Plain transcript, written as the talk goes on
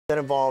that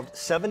involved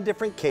 7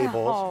 different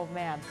cables. Oh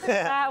man,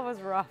 that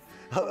was rough.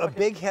 A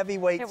big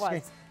heavyweight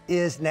screen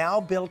is now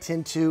built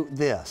into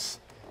this.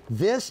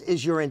 This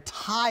is your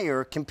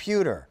entire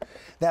computer.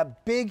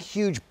 That big,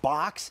 huge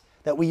box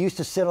that we used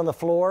to sit on the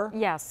floor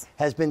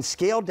has been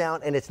scaled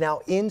down, and it's now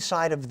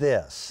inside of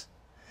this.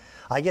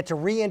 I get to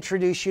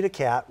reintroduce you to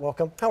Kat.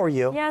 Welcome. How are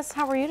you? Yes,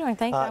 how are you doing?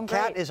 Thank you. I'm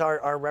great. Kat is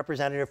our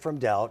representative from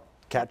Dell,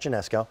 Kat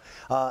Janesco.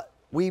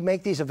 We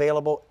make these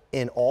available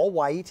in all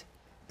white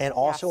and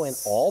also in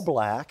all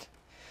black.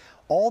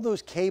 All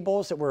those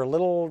cables that were a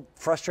little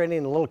frustrating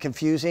and a little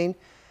confusing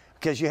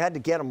because you had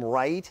to get them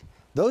right,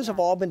 those have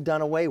all been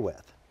done away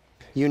with.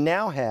 You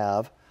now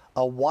have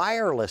a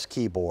wireless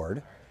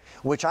keyboard,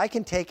 which I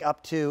can take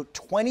up to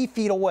 20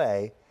 feet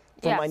away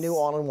from my new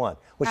all-in-one,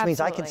 which means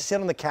I can sit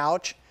on the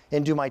couch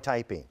and do my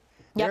typing.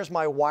 There's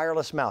my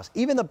wireless mouse.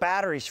 Even the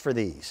batteries for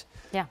these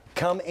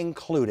come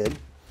included.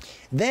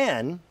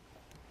 Then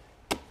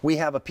we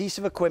have a piece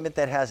of equipment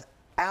that has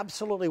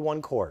absolutely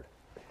one cord.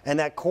 And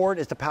that cord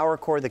is the power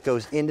cord that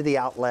goes into the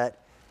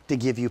outlet to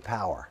give you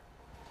power.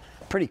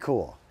 Pretty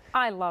cool.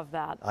 I love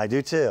that. I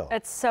do too.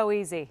 It's so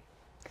easy.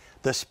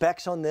 The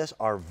specs on this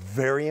are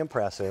very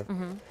impressive.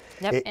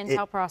 Yep,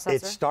 Intel processor.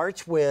 It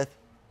starts with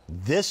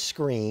this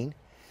screen.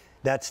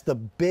 That's the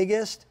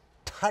biggest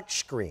touch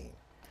screen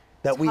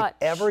that we've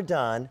ever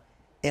done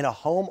in a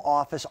home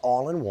office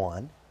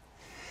all-in-one.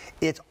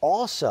 It's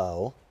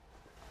also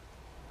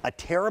a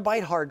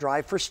terabyte hard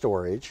drive for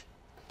storage,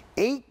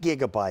 8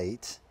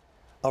 gigabytes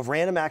of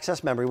random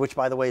access memory, which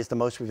by the way is the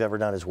most we've ever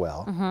done as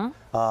well.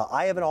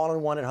 I have an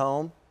all-in-one at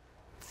home,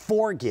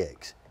 4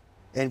 gigs.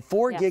 And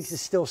 4 gigs is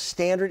still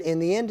standard in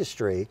the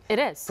industry. It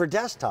is. For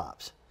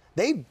desktops.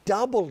 They've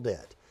doubled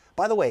it.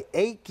 By the way,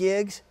 8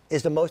 gigs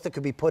is the most that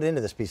could be put into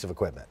this piece of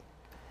equipment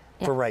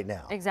for right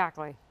now.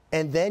 Exactly.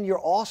 And then you're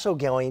also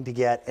going to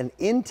get an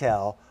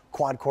Intel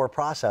quad-core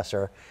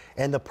processor,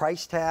 and the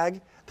price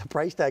tag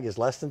is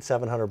less than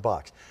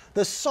 $700.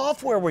 The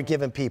software we're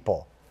giving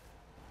people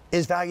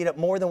is valued at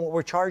more than what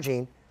we're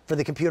charging for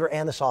the computer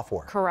and the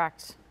software.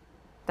 Correct.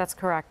 That's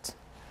correct.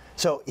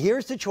 So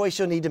here's the choice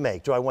you'll need to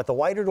make. Do I want the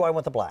white or do I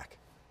want the black?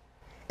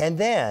 And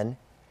then,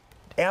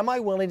 am I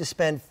willing to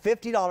spend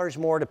 $50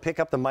 more to pick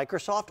up the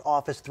Microsoft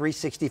Office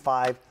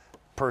 365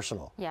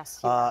 Personal?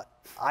 Yes.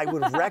 I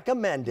would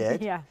recommend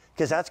it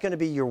because that's going to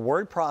be your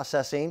word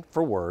processing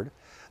for Word.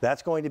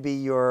 That's going to be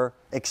your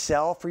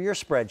Excel for your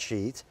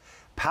spreadsheets,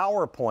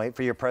 PowerPoint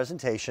for your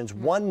presentations,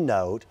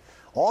 OneNote.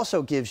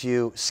 Also gives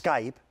you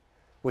Skype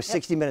with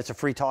 60 minutes of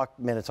free talk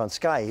minutes on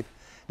Skype.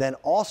 Then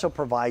also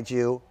provides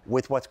you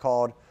with what's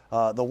called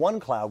the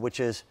OneCloud,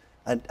 which is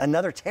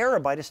another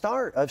terabyte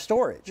of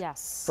storage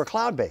for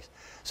cloud-based.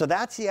 So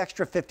that's the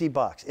extra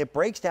 $50. It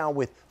breaks down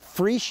with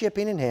free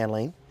shipping and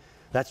handling.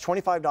 That's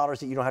 $25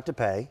 that you don't have to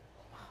pay.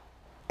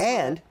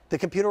 And the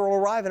computer will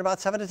arrive in about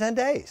 7 to 10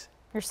 days.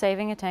 You're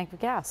saving a tank of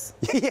gas.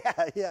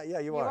 Yeah,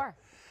 you are.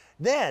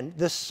 Then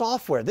the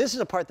software. This is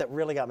a part that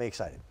really got me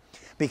excited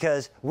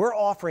because we're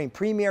offering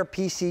premier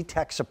PC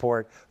tech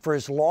support for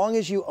as long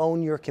as you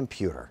own your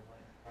computer.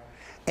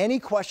 Any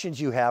questions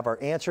you have are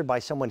answered by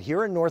someone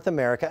here in North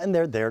America, and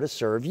they're there to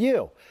serve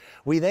you.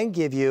 We then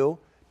give you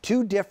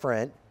 2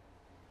 different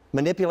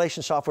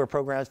manipulation software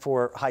programs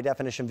for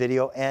high-definition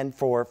video and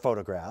for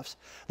photographs.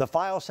 The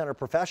File Center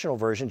Professional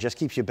version just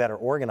keeps you better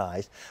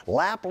organized.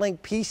 LapLink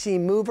PC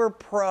Mover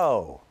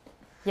Pro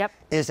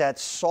is that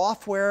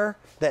software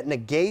that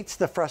negates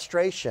the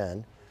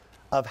frustration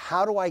of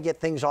how do I get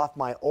things off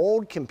my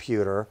old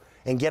computer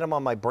and get them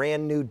on my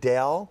brand new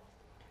Dell.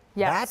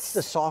 That's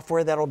the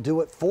software that'll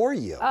do it for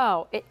you.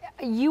 Oh,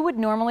 you would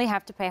normally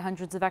have to pay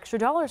hundreds of extra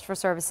dollars for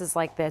services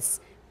like this.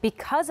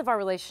 Because of our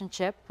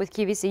relationship with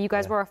QVC, you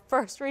guys were our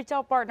first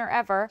retail partner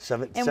ever.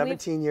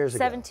 17 years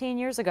ago. 17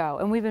 years ago,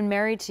 and we've been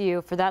married to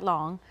you for that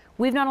long.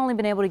 We've not only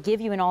been able to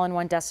give you an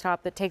all-in-one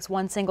desktop that takes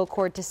one single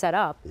cord to set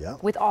up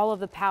with all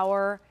of the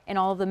power and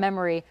all of the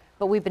memory,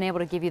 but we've been able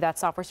to give you that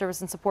software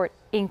service and support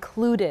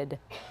included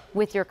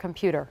with your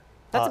computer.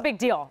 That's a big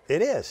deal.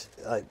 It is.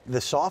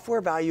 The software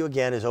value,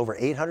 again, is over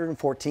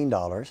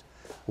 $814.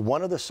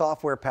 One of the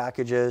software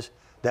packages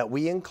that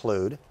we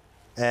include,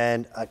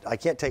 and I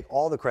can't take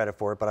all the credit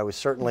for it, but I was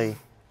certainly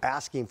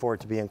asking for it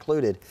to be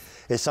included,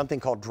 is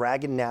something called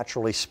Dragon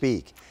Naturally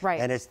Speak.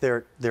 And it's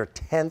their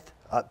 13th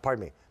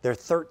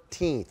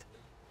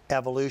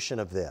evolution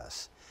of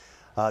this.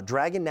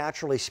 Dragon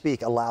Naturally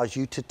Speak allows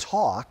you to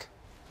talk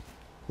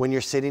when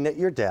you're sitting at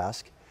your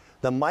desk.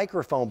 The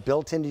microphone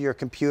built into your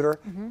computer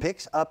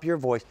picks up your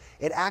voice.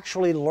 It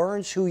actually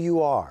learns who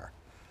you are.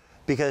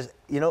 Because,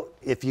 you know,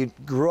 if you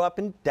grew up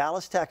in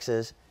Dallas,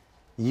 Texas,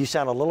 you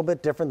sound a little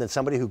bit different than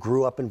somebody who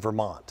grew up in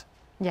Vermont.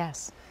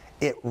 Yes.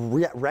 It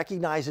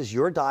recognizes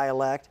your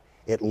dialect,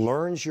 it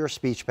learns your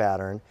speech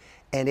pattern,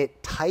 and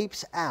it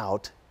types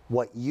out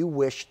what you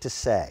wish to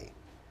say.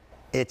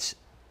 It's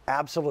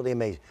absolutely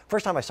amazing.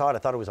 First time I saw it, I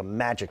thought it was a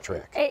magic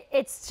trick.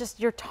 It's just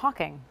you're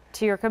talking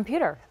to your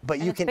computer. But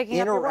you can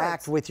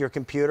interact with your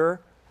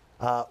computer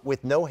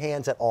with no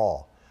hands at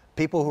all.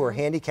 People who are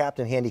handicapped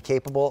and handy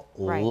capable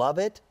love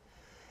it.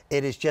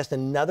 It is just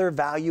another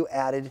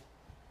value-added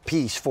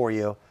piece for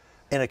you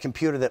in a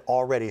computer that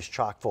already is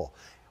chock full.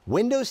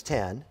 Windows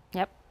 10.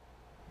 Yep.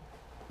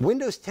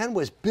 Windows 10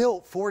 was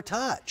built for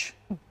touch.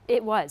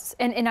 It was.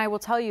 And I will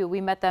tell you, we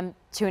met them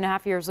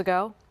 2.5 years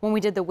ago when we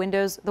did the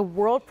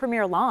world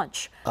premiere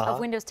launch of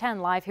Windows 10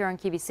 live here on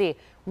QVC.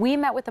 We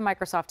met with the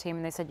Microsoft team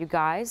and they said, you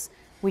guys,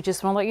 we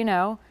just want to let you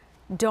know,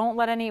 don't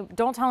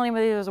tell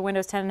anybody there's a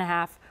Windows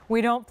 10.5.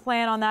 We don't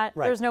plan on that.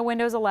 Right. There's no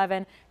Windows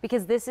 11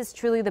 because this is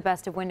truly the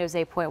best of Windows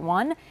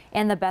 8.1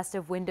 and the best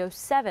of Windows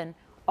 7.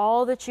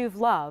 All that you've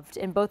loved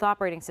in both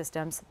operating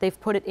systems, they've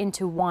put it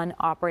into one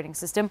operating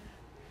system.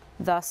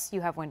 Thus, you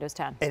have Windows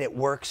 10. And it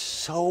works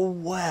so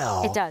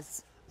well. It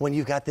does. When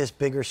you've got this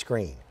bigger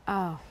screen.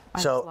 Oh,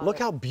 so look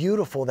how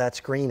beautiful that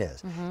screen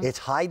is. It's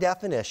high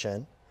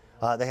definition.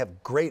 They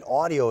have great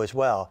audio as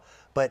well.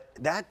 But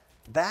that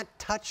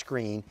touch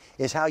screen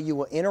is how you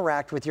will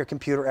interact with your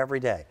computer every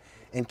day.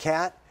 And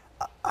Kat,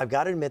 I've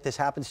got to admit, this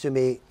happens to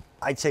me,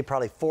 I'd say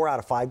probably 4 out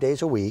of 5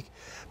 days a week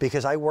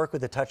because I work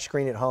with a touch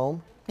screen at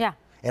home. Yeah.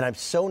 And I'm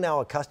so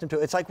now accustomed to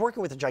it. It's like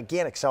working with a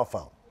gigantic cell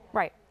phone.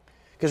 Right.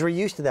 Because we're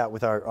used to that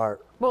with our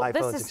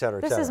iPhones, et cetera,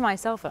 et This cetera. is my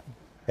cell phone.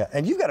 Yeah,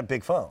 and you've got a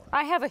big phone.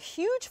 I have a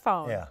huge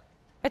phone. Yeah.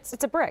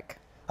 It's a brick.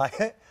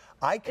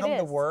 I come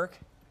to work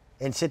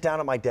and sit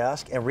down at my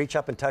desk and reach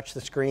up and touch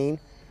the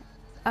screen.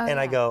 And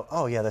I go,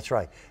 oh yeah, that's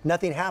right.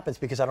 Nothing happens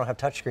because I don't have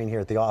touchscreen here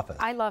at the office.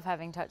 I love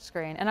having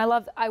touchscreen,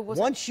 and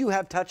once you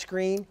have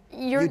touchscreen,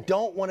 you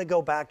don't want to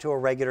go back to a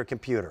regular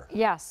computer.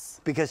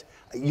 Yes. Because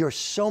you're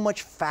so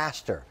much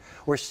faster.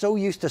 We're so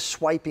used to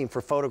swiping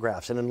for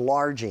photographs and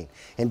enlarging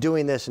and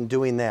doing this and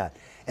doing that.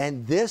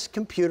 And this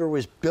computer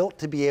was built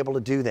to be able to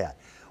do that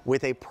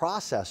with a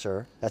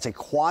processor that's a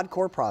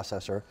quad-core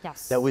processor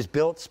that was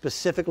built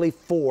specifically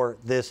for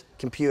this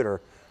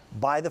computer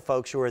by the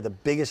folks who are the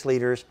biggest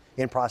leaders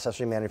in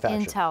processor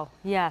manufacturing. Intel,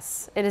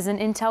 yes. It is an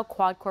Intel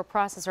quad-core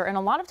processor. And a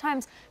lot of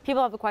times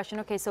people have the question,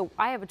 okay, so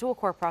I have a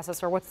dual-core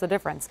processor, what's the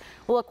difference?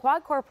 Well, a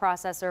quad-core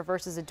processor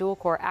versus a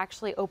dual-core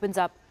actually opens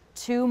up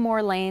 2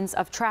 more lanes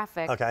of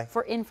traffic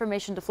for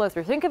information to flow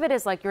through. Think of it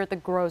as like you're at the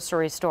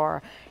grocery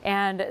store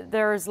and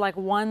there's like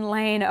 1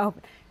 lane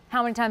open.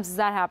 How many times does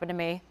that happen to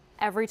me?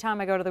 Every time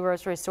I go to the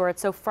grocery store,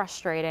 it's so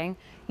frustrating.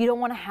 You don't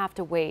want to have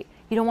to wait.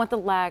 You don't want the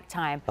lag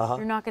time.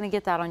 You're not going to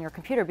get that on your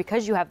computer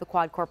because you have the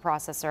quad-core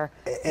processor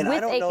with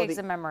 8 gigs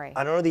of memory.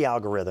 I don't know the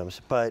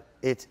algorithms, but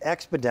it's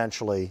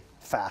exponentially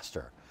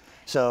faster.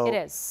 So it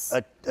is.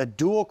 A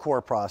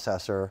dual-core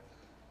processor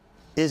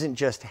isn't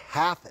just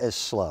half as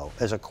slow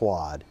as a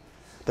quad.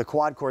 The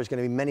quad-core is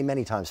going to be many,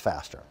 many times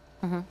faster.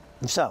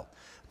 So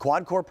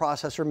quad-core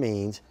processor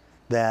means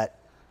that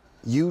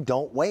you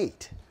don't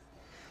wait.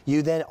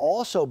 You then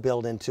also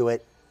build into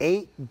it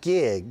 8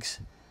 gigs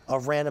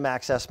of random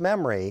access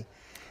memory,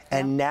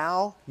 and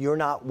now you're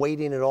not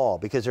waiting at all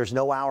because there's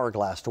no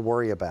hourglass to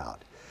worry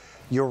about.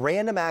 Your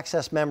random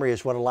access memory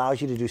is what allows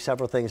you to do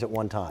several things at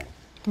one time.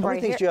 How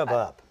many things do you have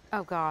up?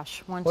 Oh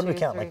gosh, 1, what 2, do we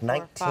count? 3,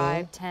 Like 4,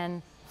 19? 5,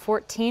 10,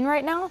 14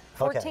 right now?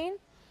 14?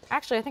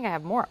 Actually, I think I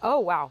have more. Oh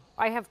wow,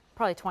 I have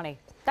probably 20.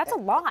 That's a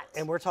lot.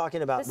 And we're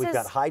talking about, we've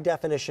got high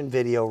definition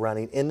video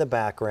running in the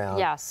background.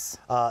 Yes.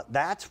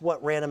 That's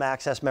what random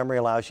access memory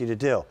allows you to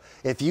do.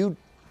 If you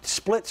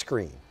split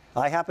screen,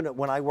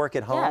 when I work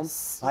at home,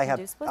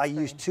 I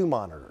use 2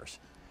 monitors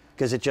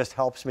because it just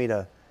helps me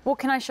to. Well,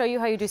 can I show you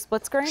how you do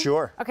split screen?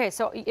 Sure. Okay,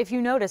 so if you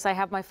notice, I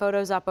have my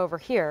photos up over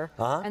here,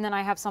 and then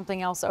I have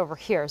something else over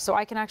here. So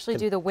I can actually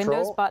do the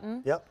Windows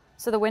button. Yep.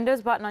 So the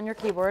Windows button on your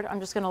keyboard, I'm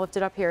just going to lift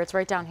it up here. It's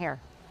right down here.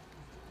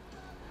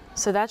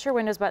 So that's your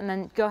Windows button.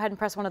 Then go ahead and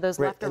press one of those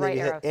left or right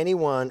arrows. Hit any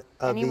one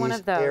of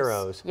these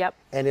arrows. Yep.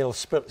 And it'll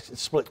split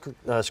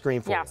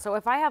screen for you. Yeah. So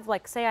if I have,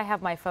 like, say I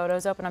have my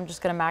photos open, I'm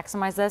just going to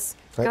maximize this.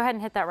 Go ahead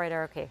and hit that right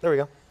arrow key. There we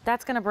go.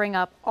 That's going to bring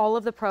up all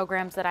of the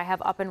programs that I have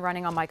up and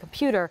running on my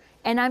computer.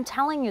 And I'm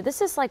telling you,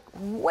 this is like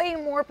way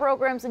more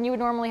programs than you would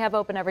normally have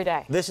open every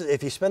day. This is,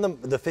 if you spend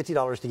the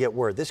 $50 to get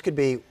Word, this could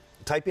be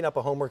typing up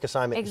a homework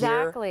assignment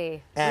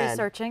here. And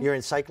researching. Your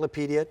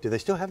encyclopedia. Do they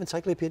still have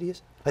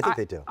encyclopedias? I think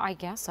they do. I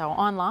guess so.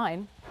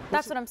 Online.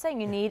 That's what I'm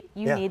saying. You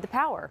need the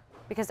power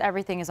because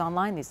everything is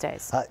online these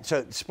days.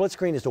 So split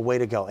screen is the way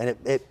to go, and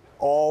it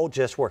all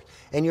just works.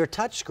 And your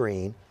touch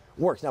screen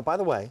works. Now, by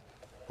the way,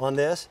 on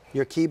this,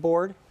 your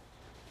keyboard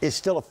is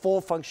still a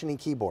full functioning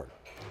keyboard.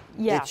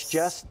 Yes. It's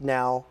just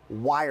now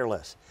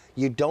wireless.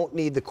 You don't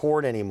need the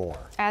cord anymore.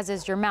 As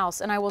is your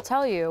mouse. And I will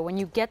tell you, when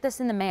you get this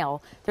in the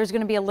mail, there's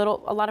going to be a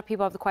lot of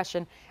people have the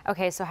question,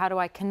 okay, so how do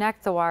I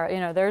connect the wire? You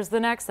know, there's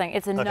the next thing.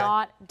 It's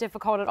not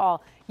difficult at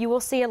all. You will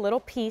see a little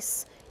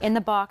piece in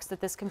the box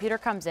that this computer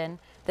comes in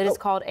that is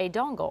called a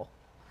dongle.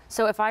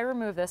 So if I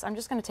remove this, I'm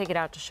just going to take it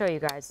out to show you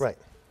guys. Right.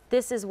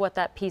 This is what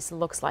that piece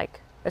looks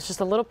like. It's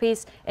just a little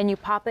piece, and you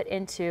pop it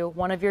into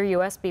one of your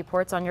USB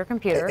ports on your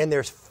computer. And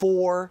there's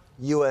 4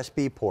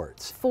 USB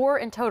ports. 4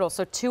 in total,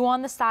 so 2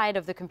 on the side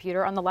of the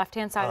computer, on the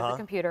left-hand side of the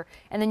computer,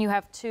 and then you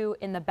have 2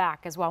 in the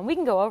back as well. And we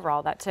can go over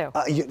all that too.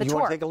 You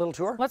want to take a little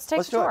tour? Let's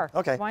take a tour.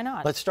 Okay. Why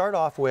not? Let's start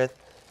off with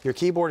your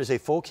keyboard is a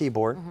full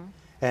keyboard,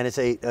 And it's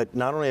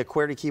not only a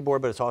QWERTY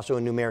keyboard, but it's also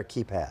a numeric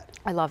keypad.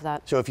 I love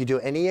that. So if you do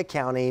any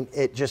accounting,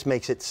 it just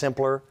makes it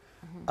simpler,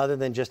 other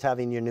than just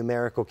having your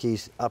numerical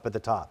keys up at the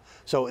top.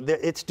 So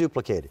it's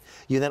duplicated.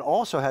 You then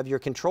also have your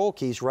control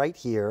keys right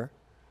here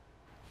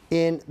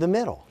in the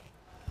middle.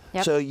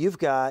 Yep. So you've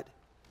got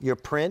your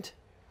print,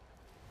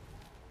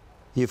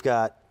 you've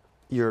got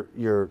your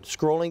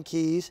scrolling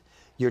keys,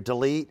 your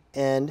delete,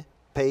 end,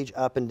 page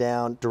up and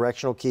down,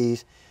 directional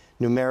keys,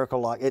 numerical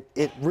lock.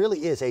 It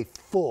really is a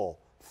full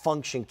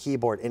function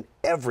keyboard in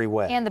every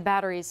way. And the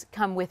batteries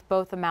come with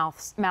both the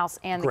mouse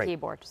and the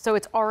keyboard. So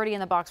it's already in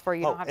the box for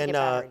you. You don't have to get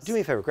batteries. Do me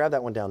a favor, grab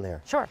that one down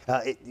there. Sure.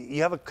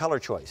 You have a color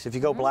choice. If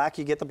you go black,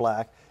 you get the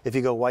black. If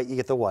you go white, you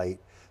get the white.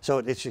 So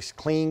it's just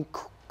clean,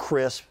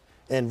 crisp,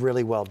 and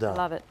really well done.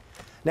 Love it.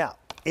 Now,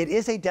 it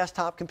is a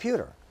desktop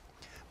computer,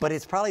 but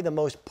it's probably the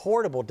most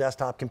portable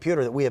desktop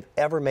computer that we have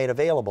ever made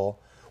available,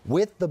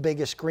 with the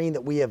biggest screen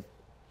that we have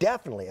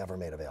definitely ever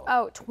made available.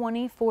 Oh,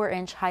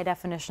 24-inch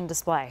high-definition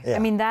display. Yeah. I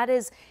mean, that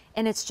is,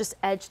 and it's just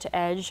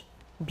edge-to-edge,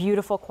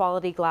 beautiful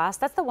quality glass.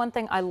 That's the one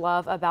thing I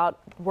love about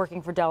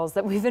working for Dell, is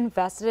that we've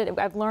invested in,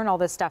 I've learned all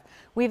this stuff.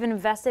 We've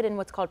invested in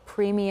what's called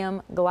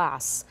premium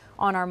glass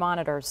on our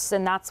monitors,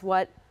 and that's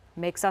what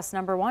makes us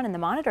 #1 in the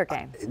monitor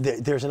game.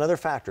 There's another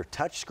factor.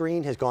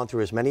 Touchscreen has gone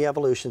through as many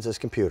evolutions as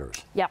computers.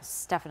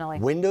 Yes, definitely.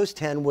 Windows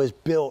 10 was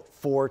built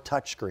for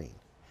touchscreen.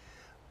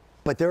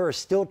 But there are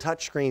still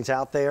touchscreens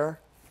out there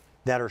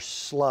that are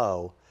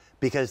slow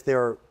because there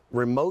are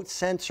remote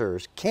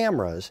sensors,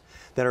 cameras,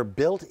 that are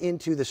built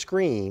into the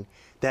screen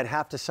that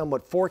have to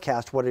somewhat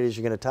forecast what it is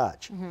you're going to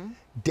touch.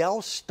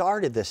 Dell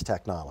started this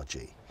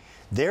technology.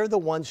 They're the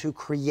ones who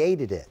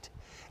created it,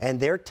 and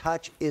their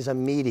touch is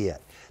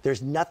immediate.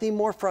 There's nothing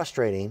more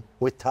frustrating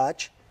with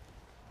touch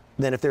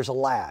than if there's a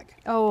lag.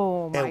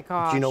 Oh my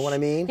gosh. Do you know what I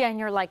mean? Yeah, and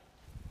you're like,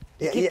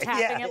 keep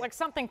tapping it like,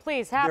 something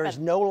please happen. There's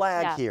no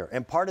lag here,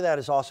 and part of that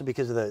is also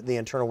because of the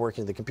internal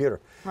working of the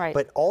computer. Right.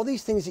 But all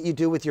these things that you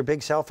do with your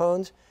big cell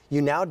phones,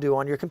 you now do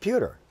on your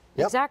computer.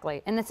 Yep.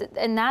 Exactly,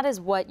 and that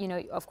is what, you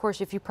know, of course,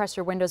 if you press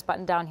your Windows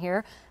button down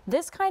here,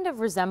 this kind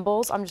of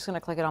resembles, I'm just going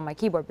to click it on my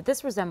keyboard, but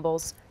this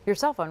resembles your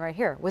cell phone right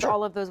here with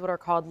all of those what are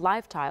called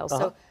live tiles.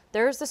 So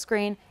there's the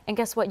screen, and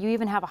guess what? You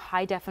even have a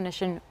high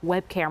definition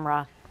web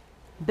camera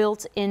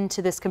built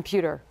into this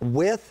computer.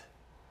 With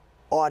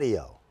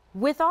audio.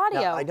 With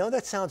audio. Now, I know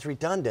that sounds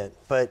redundant,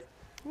 but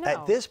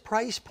at this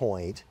price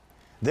point,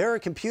 there are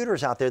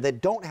computers out there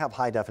that don't have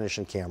high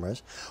definition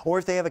cameras, or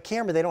if they have a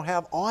camera, they don't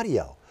have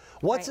audio.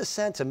 What's the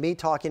sense of me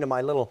talking to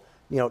my little,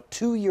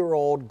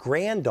 2-year-old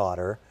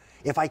granddaughter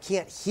if I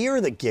can't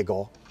hear the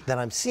giggle that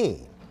I'm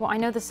seeing? Well, I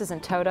know this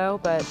isn't Toto,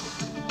 but...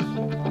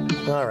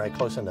 All right,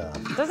 close enough.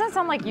 Doesn't that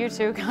sound like you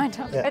two, kind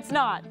of? Yeah. It's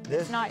not.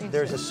 It's not you two.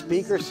 There's a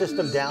speaker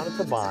system down at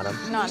the bottom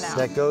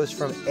that goes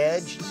from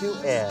edge to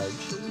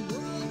edge.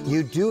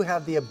 You do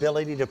have the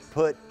ability to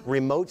put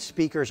remote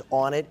speakers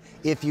on it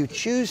if you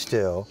choose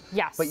to.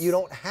 Yes. But you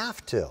don't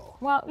have to.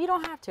 Well, you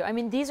don't have to. I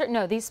mean, these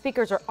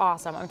speakers are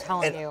awesome, I'm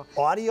telling you.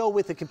 Audio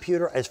with the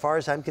computer, as far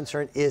as I'm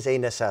concerned, is a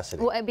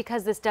necessity. Well,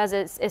 because this does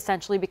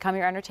essentially become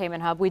your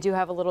entertainment hub. We do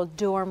have a little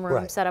dorm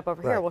room set up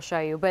over here, we'll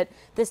show you. But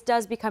this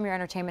does become your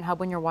entertainment hub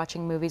when you're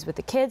watching movies with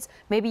the kids.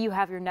 Maybe you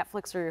have your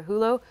Netflix or your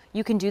Hulu.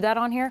 You can do that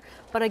on here.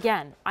 But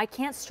again, I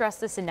can't stress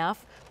this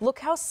enough. Look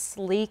how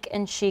sleek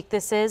and chic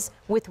this is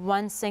with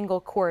one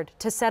single cord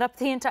to set up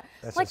the entire...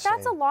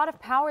 That's a lot of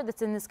power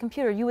that's in this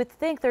computer. You would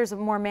think there's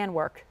more man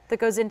work that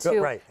goes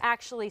into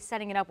actually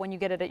setting it up when you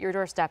get it at your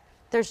doorstep.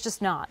 There's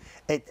just not.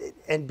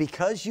 And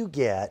because you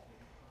get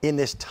in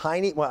this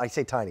tiny, well, I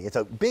say tiny, it's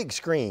a big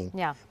screen,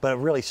 but a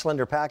really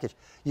slender package,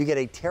 you get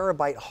a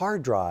terabyte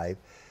hard drive.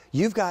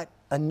 You've got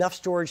enough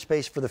storage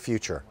space for the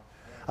future.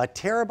 A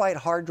terabyte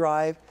hard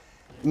drive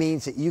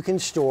means that you can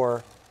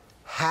store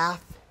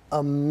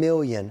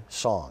 500,000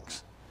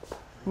 songs.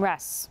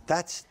 Yes.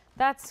 That's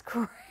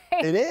great.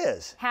 It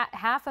is.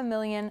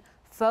 500,000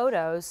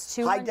 photos,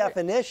 high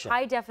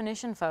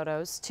definition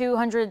photos,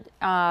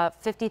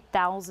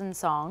 250,000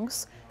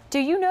 songs. Do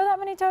you know that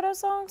many Toto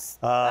songs?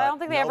 I don't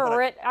think they ever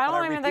written. I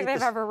don't even think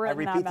they've ever written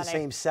that many. I repeat the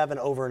same 7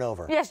 over and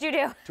over. Yes, you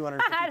do.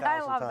 250,000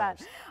 I love times.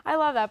 that. I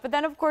love that. But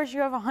then, of course,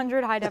 you have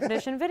 100 high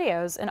definition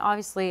videos, and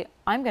obviously,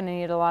 I'm going to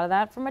need a lot of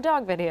that for my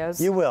dog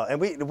videos. You will. And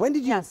when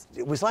did you? Yes.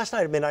 It was last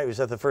night at midnight. Was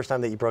that the first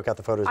time that you broke out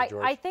the photos of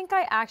George? I think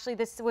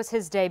this was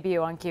his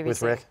debut on QVC.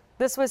 With Rick?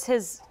 This was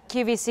his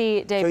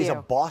QVC debut. So he's a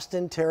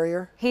Boston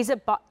Terrier? His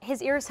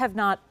ears have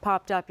not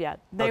popped up yet.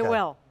 They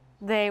will.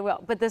 They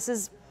will. But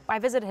I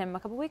visited him a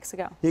couple weeks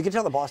ago. You can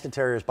tell the Boston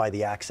Terriers by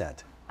the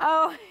accent.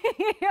 Oh,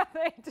 yeah,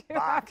 they do.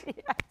 Back.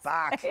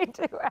 They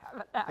do have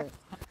an accent.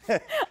 Oh,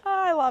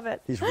 I love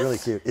it. He's really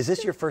cute. Is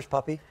this your first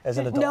puppy as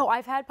an adult? No,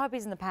 I've had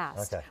puppies in the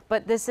past. Okay.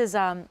 But this is,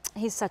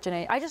 he's such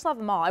I just love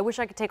them all. I wish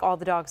I could take all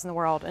the dogs in the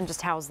world and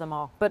just house them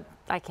all, but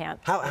I can't.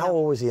 How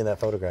old was he in that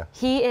photograph?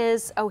 He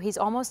is, he's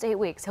almost 8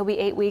 weeks. He'll be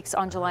 8 weeks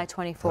on July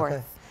 24th.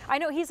 Okay. I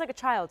know, he's like a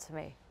child to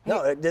me.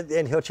 No,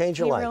 and he'll change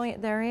your life. Really,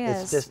 there he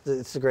is.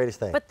 It's the greatest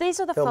thing. But these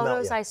are the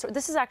photos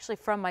this is actually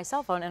from my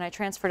cell phone, and I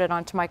transferred it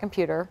onto my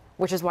computer,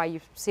 which is why you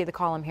see the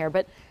column here.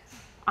 But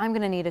I'm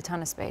going to need a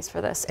ton of space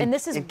for this. And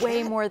this is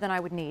way more than I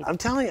would need. I'm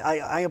telling you,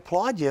 I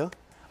applaud you.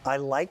 I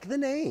like the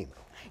name.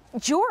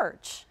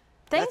 George,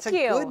 thank you. That's a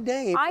good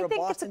name for I a think it's a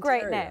Boston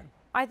great Terrier. name.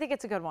 I think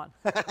it's a good one.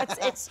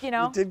 It's you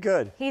know. You did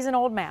good. He's an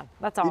old man.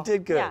 That's all. You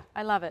did good. Yeah,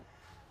 I love it.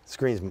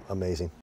 Screen's amazing.